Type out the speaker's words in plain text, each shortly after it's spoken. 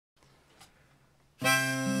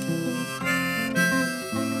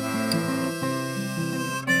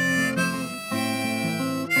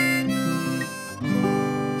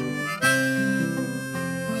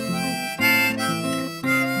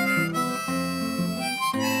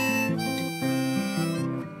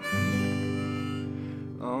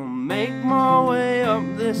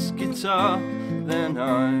this guitar, then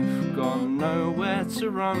I've got nowhere to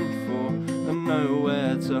run for and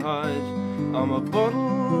nowhere to hide. I'm a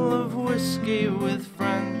bottle of whiskey with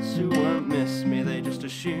friends who won't miss me, they just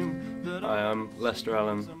assume that I am Lester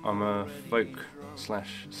Allen. I'm a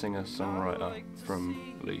folk/singer-songwriter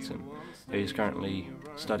from Luton. He's currently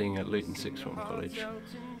studying at Luton Sixth Form College.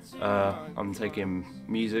 I'm taking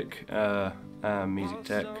music, music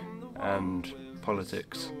tech and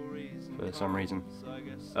politics for some reason.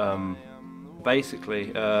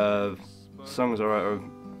 Basically, songs I write are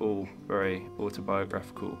all very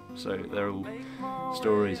autobiographical, so they're all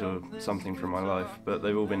stories or something from my life, but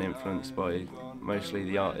they've all been influenced by mostly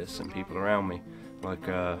the artists and people around me, like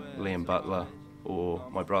Liam Butler or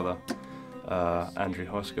my brother, Andrew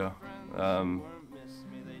Hosker.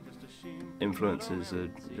 Influences are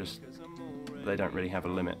just, they don't really have a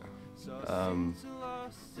limit. I'm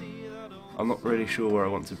not really sure where I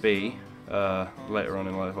want to be later on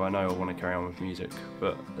in life. I know I want to carry on with music,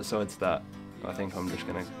 but besides that, I think I'm just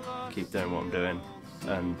going to keep doing what I'm doing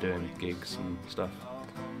and doing gigs and stuff.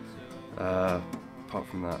 Apart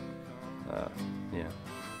from that, yeah.